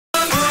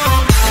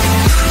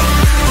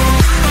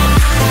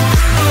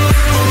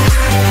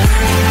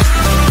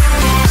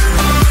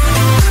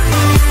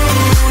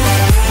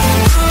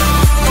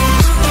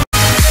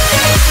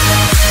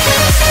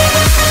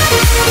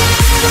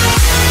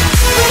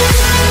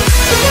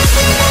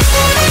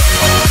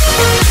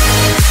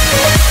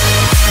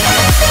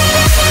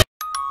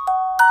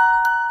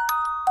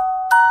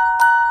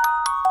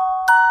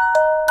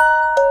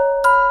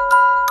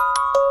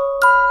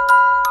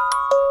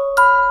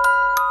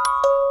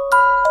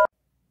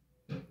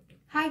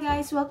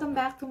guys, welcome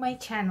back to my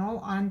channel.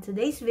 On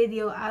today's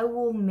video I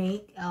will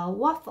make a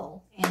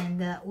waffle,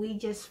 and we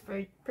just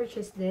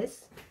purchased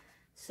this.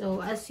 So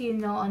as you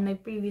know, on my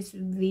previous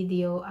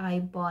video I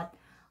bought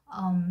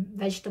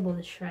vegetable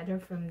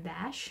shredder from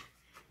Dash,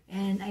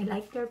 and I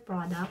like their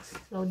products.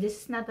 So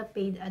this is not a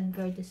paid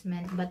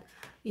advertisement, but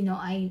you know,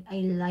 I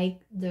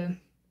like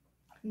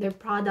their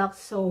products,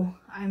 so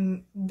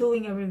I'm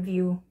doing a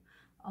review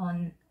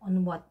on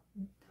what,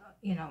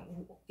 you know,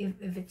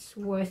 if it's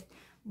worth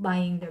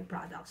buying their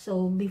products.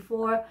 So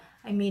before,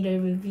 I made a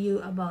review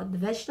about the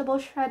vegetable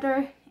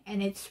shredder,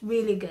 and it's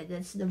really good.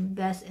 It's the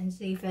best and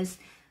safest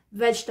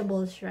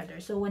vegetable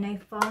shredder. So when I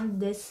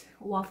found this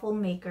waffle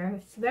maker,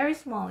 it's very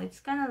small, it's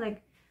kind of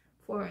like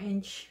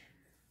 4-inch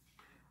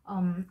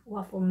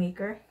waffle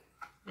maker.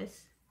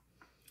 This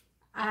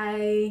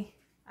I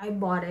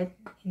bought it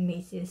in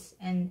Macy's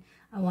and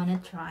I want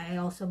to try. I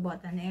also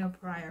bought an air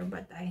fryer,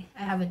 but I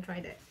haven't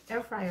tried it.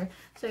 Air fryer.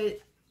 So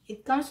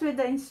it comes with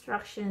the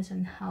instructions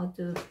on how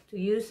to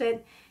use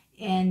it,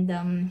 and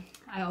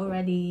I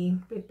already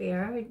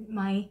prepared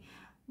my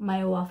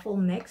waffle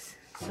mix,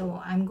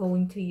 so I'm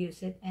going to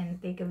use it and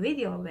take a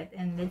video of it,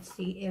 and let's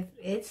see if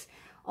it's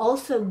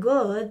also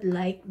good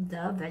like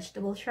the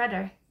vegetable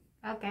shredder.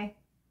 Okay,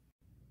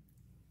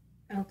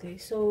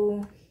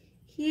 so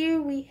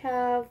here we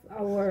have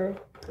our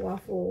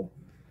waffle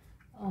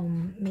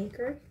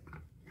maker,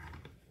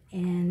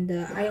 and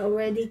I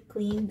already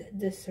cleaned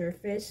the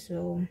surface,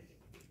 so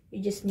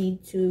you just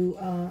need to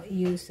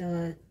use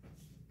a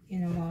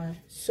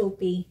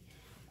soapy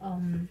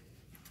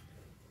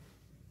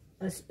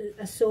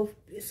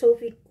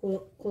soapy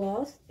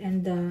cloth,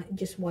 and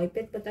just wipe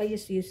it. But I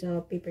just use a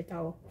paper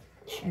towel,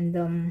 and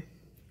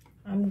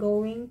I'm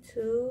going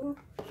to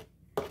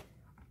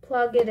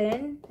plug it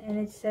in, and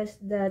it says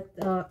that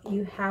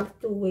you have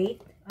to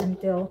wait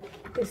until,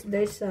 because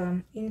there's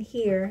in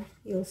here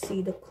you'll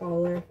see the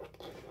color,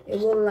 it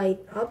will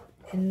light up,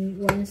 and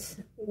once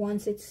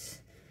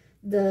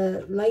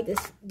the light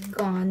is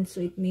gone,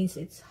 so it means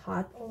it's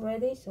hot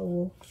already.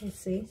 So let's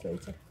see. So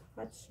it's a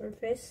hot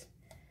surface.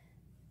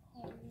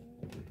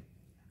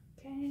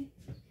 Okay,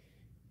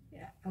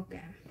 yeah,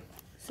 okay.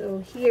 So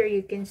here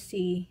you can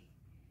see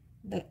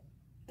the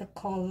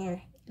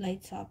color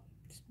lights up.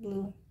 It's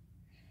blue.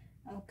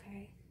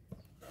 Okay,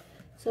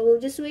 so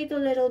we'll just wait a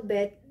little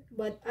bit,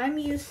 but I'm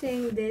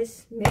using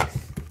this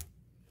mix.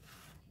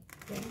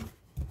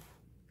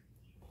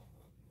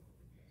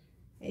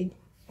 Okay,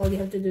 all you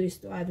have to do is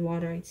to add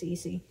water. It's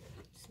easy,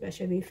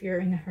 especially if you're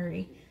in a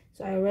hurry.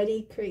 So I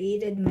already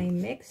created my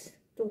mix.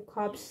 2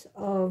 cups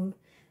of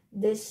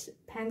this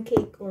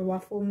pancake or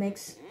waffle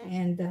mix,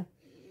 and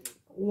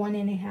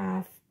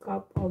 1.5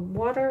 cup of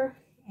water,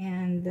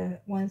 and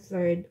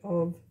 1/3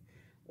 of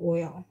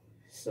oil.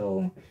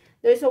 So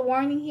there's a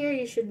warning here,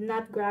 you should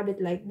not grab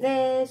it like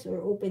this or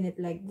open it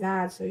like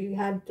that. So you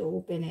have to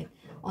open it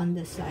on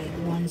the side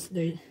once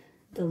the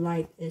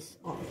light is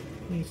off,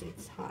 means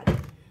it's hot.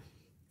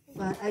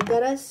 But I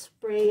gotta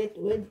spray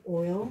it with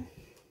oil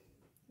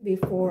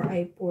before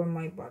I pour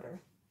my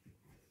butter.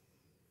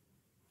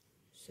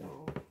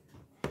 So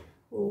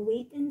we'll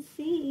wait and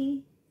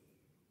see.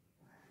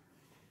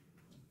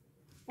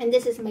 And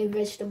this is my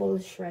vegetable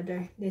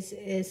shredder.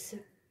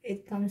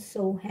 It comes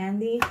so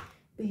handy.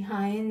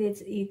 Behind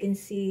it you can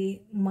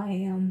see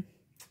my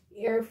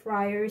air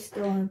fryer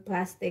still on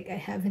plastic. I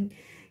haven't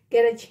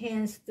get a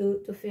chance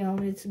to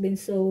film. It's been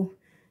so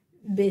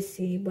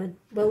busy, but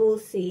we'll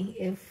see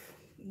if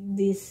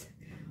this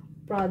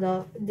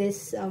product,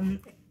 this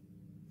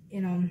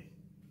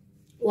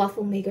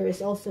waffle maker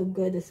is also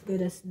as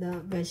good as the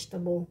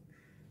vegetable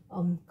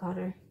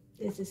cutter.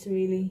 This is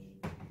really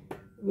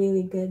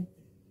good.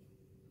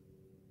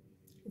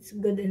 It's a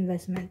good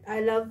investment. I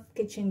love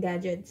kitchen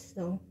gadgets,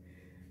 so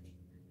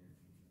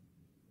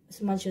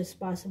as much as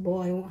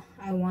possible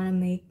I want to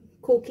make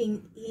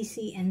cooking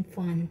easy and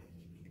fun.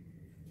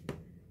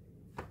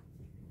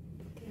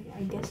 Okay,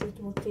 I guess it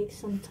will take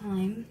some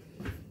time.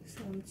 So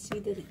let's see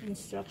the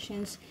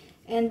instructions,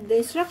 and the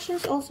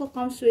instructions also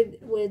comes with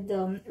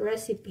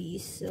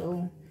recipes,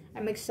 so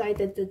I'm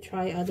excited to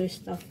try other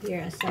stuff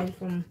here aside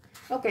from.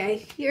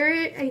 Okay,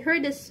 I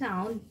heard a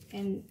sound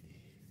and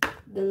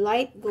the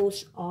light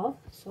goes off,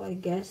 so I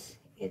guess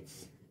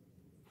it's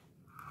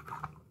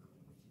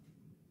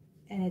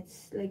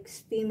like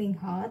steaming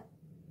hot,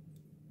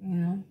 you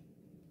know.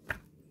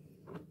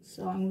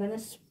 So I'm gonna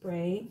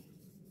spray.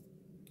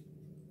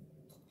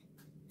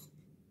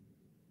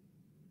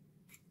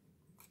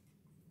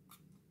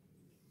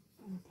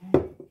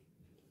 Okay,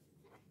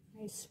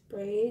 I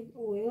sprayed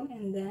oil,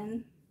 and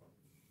then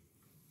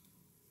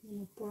I'm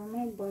gonna pour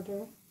my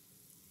butter.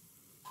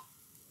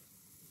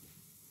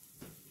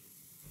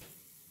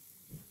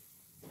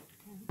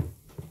 Okay.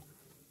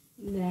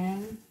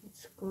 Then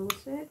let's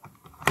close it.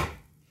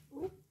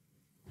 Ooh.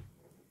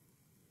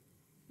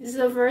 This is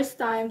the first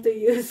time to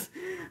use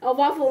a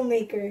waffle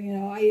maker, you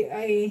know.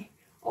 I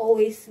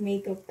always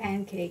make a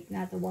pancake,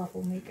 not a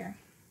waffle maker.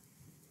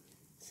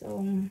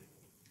 So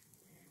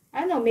I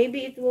don't know,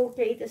 maybe it will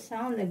create a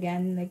sound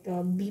again, like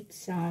a beep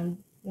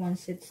sound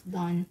once it's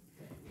done.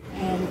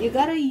 And you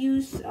gotta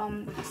use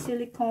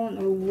silicone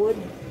or wood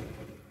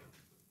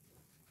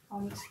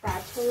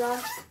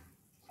spatula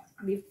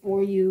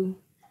before you,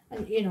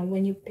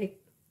 when you pick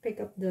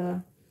up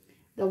the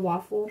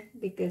waffle,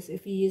 because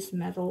if you use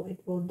metal, it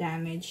will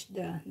damage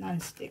the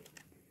non-stick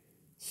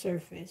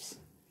surface.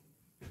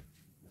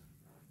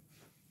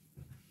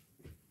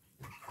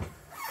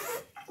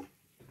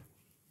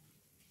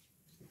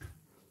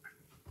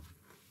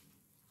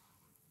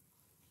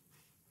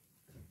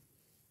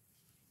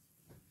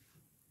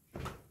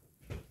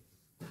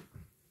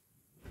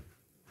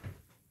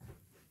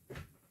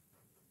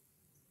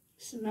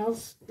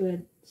 Smells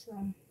good, so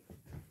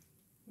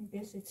I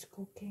guess it's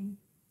cooking.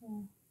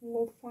 Yeah,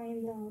 we'll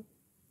find out.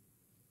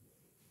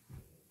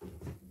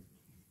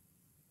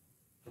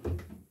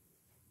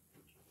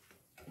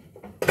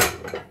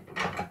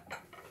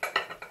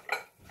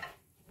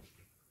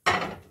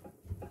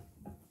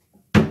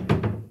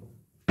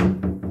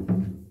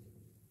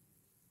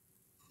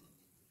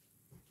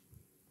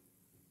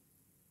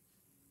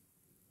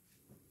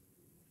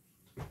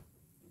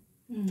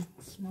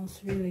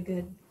 Smells really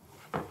good.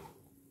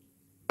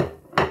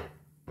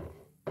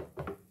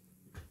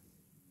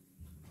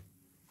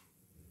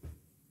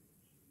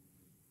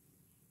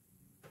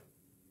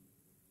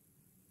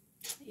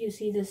 You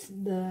see this,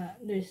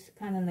 there's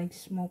kind of like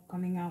smoke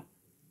coming out.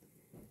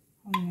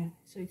 Oh yeah,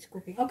 so it's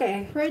cooking. Okay,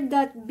 I heard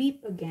that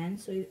beep again,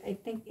 so I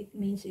think it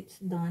means it's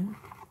done.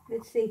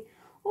 Let's see.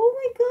 Oh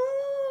my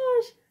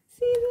gosh,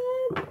 see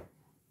that?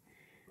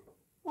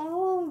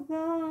 Oh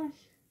gosh,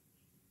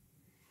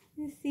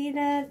 you see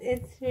that?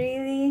 It's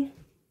really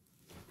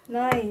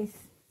nice.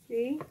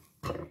 See?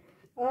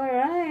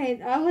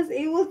 Alright, I was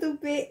able to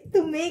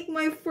make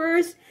my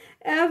first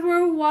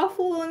ever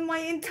waffle on my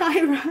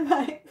entire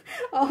life.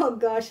 Oh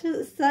gosh,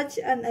 such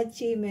an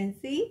achievement.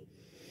 See?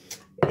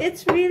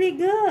 It's really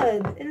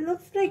good. It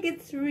looks like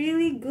it's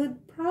really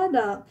good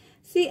product.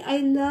 See, I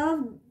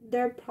love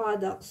their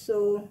products,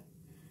 so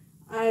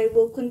I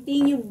will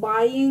continue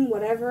buying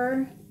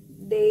whatever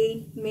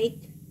they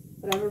make,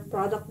 whatever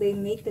product they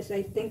make, because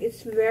I think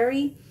it's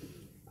very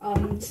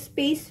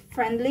space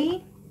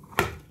friendly.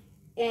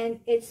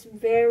 And it's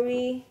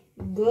very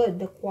good.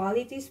 The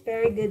quality is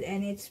very good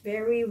and it's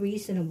very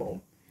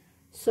reasonable.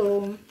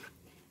 So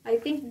I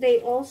think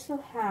they also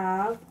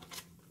have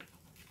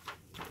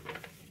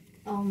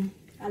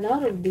a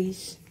lot of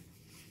these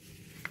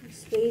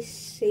space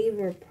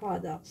saver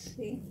products.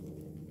 See,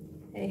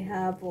 they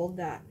have all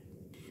that.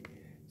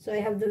 So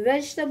I have the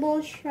vegetable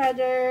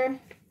shredder,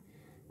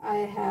 I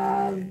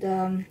have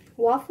the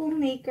waffle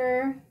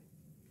maker,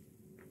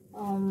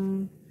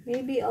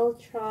 maybe I'll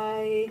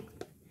try,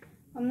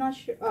 I'm not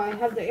sure. I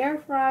have the air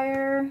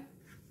fryer.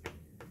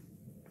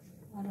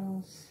 What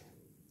else?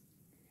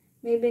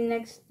 Maybe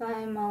next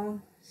time I'll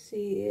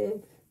see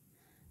if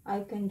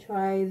I can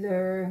try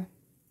their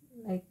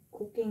like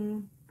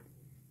cooking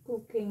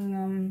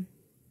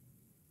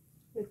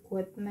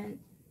equipment.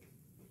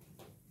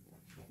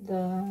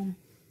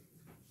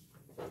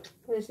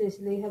 What is this?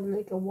 They have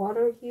like a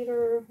water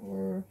heater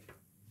or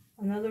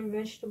another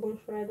vegetable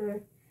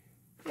shredder.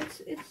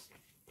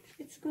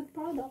 It's good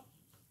product.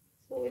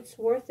 So it's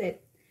worth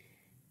it.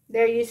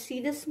 There you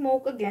see the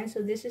smoke again.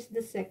 So this is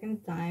the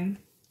second time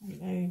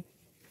I'm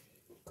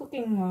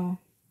cooking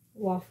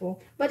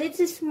waffle. But it's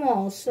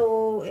small.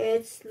 So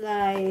it's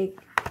like,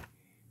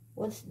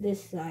 what's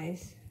this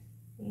size?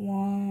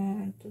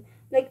 1, 2,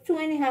 like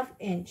 2.5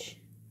 inch.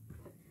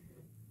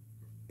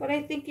 But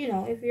I think,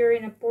 if you're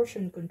in a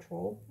portion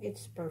control,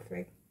 it's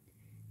perfect.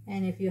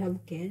 And if you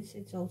have kids,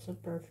 it's also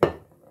perfect.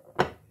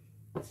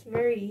 It's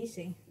very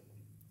easy.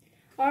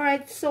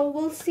 Alright, so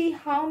we'll see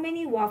how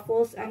many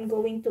waffles I'm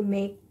going to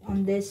make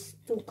on this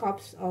 2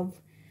 cups of,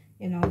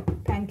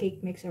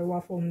 pancake mix or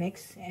waffle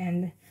mix.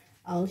 And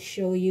I'll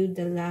show you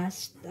the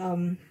last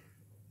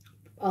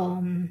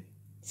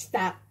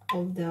stack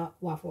of the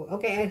waffle.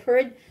 Okay, I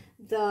heard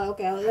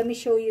okay, let me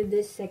show you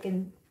this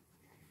second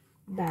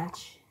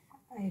batch.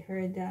 I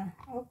heard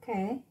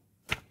okay.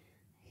 I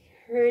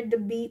heard the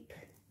beep.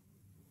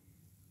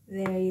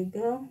 There you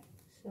go.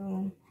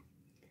 So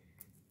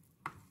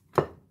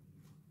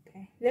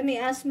let me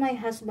ask my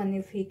husband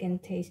if he can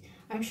taste.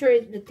 I'm sure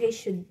the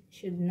taste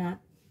should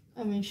not.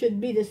 I mean, should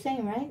be the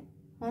same, right?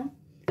 Huh?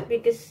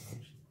 Because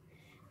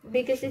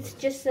it's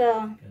just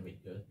Can be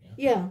good.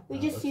 yeah. We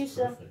just use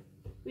a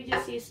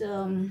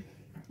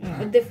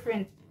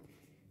different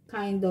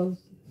kind of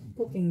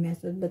cooking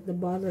method, but the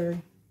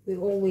butter, we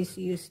always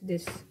use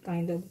this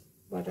kind of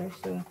butter,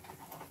 so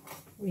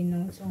we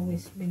know it's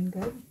always been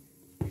good.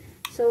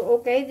 So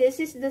okay, this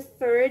is the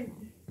 3rd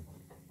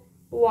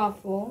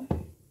waffle.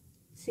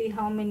 See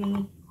how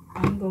many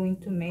I'm going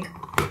to make.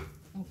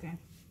 Okay.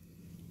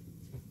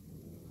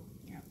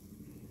 Yeah.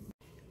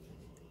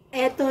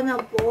 Eto na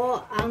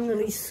po ang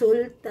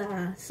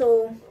resulta.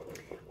 So,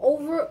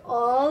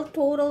 overall,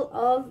 total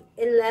of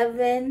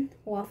 11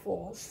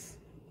 waffles.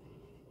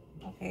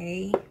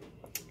 Okay.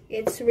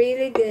 It's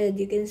really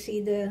good. You can see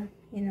the,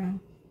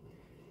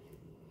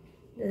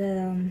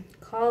 the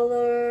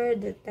color,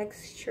 the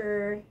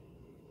texture.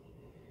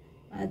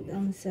 At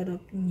ang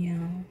sarap niya.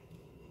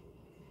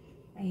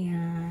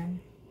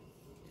 Ayan.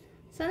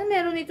 Sana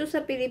meron ito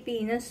sa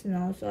Pilipinas,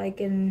 no? So, I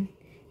can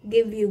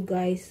give you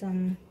guys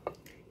some,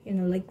 you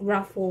know, like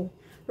raffle.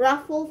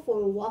 Raffle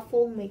for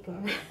Waffle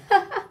Maker.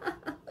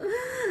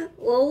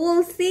 Well,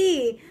 we'll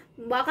see.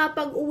 Baka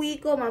pag uwi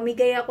ko,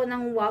 mamigay ako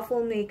ng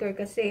Waffle Maker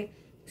kasi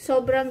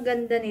sobrang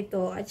ganda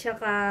nito. At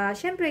saka,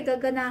 syempre,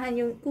 gaganahan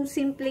yung, kung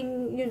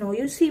simpleng, you know,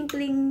 yung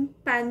simpleng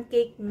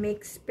pancake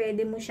mix,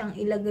 pwede mo siyang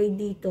ilagay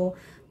dito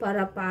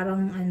para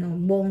parang, ano,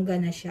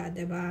 bongga na siya,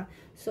 diba?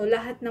 So,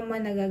 lahat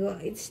naman nagagawa.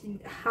 It's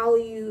how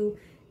you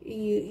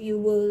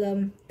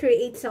will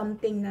create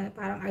something na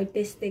parang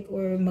artistic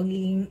or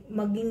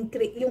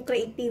yung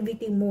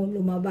creativity mo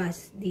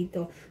lumabas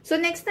dito. So,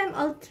 next time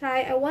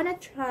I wanna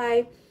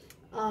try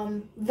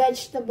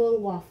vegetable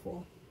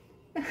waffle.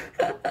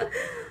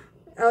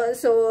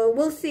 So,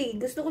 we'll see.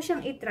 Gusto ko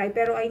siyang i-try,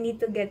 pero I need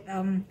to get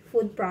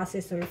food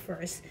processor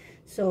first.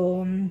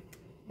 So,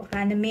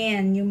 baka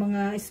naman, yung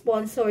mga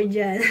sponsor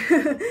dyan.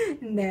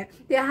 Hindi.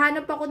 Kaya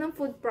hanap ako ng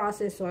food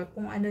processor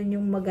kung ano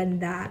yung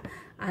maganda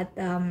at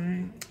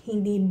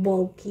hindi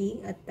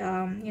bulky at,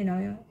 you know,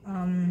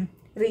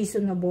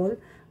 reasonable.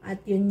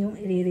 At yun yung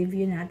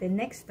i-review natin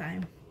next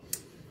time.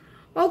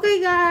 Okay,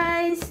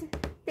 guys.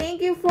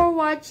 Thank you for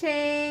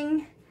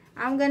watching.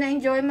 I'm gonna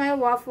enjoy my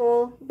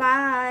waffle.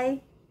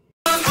 Bye!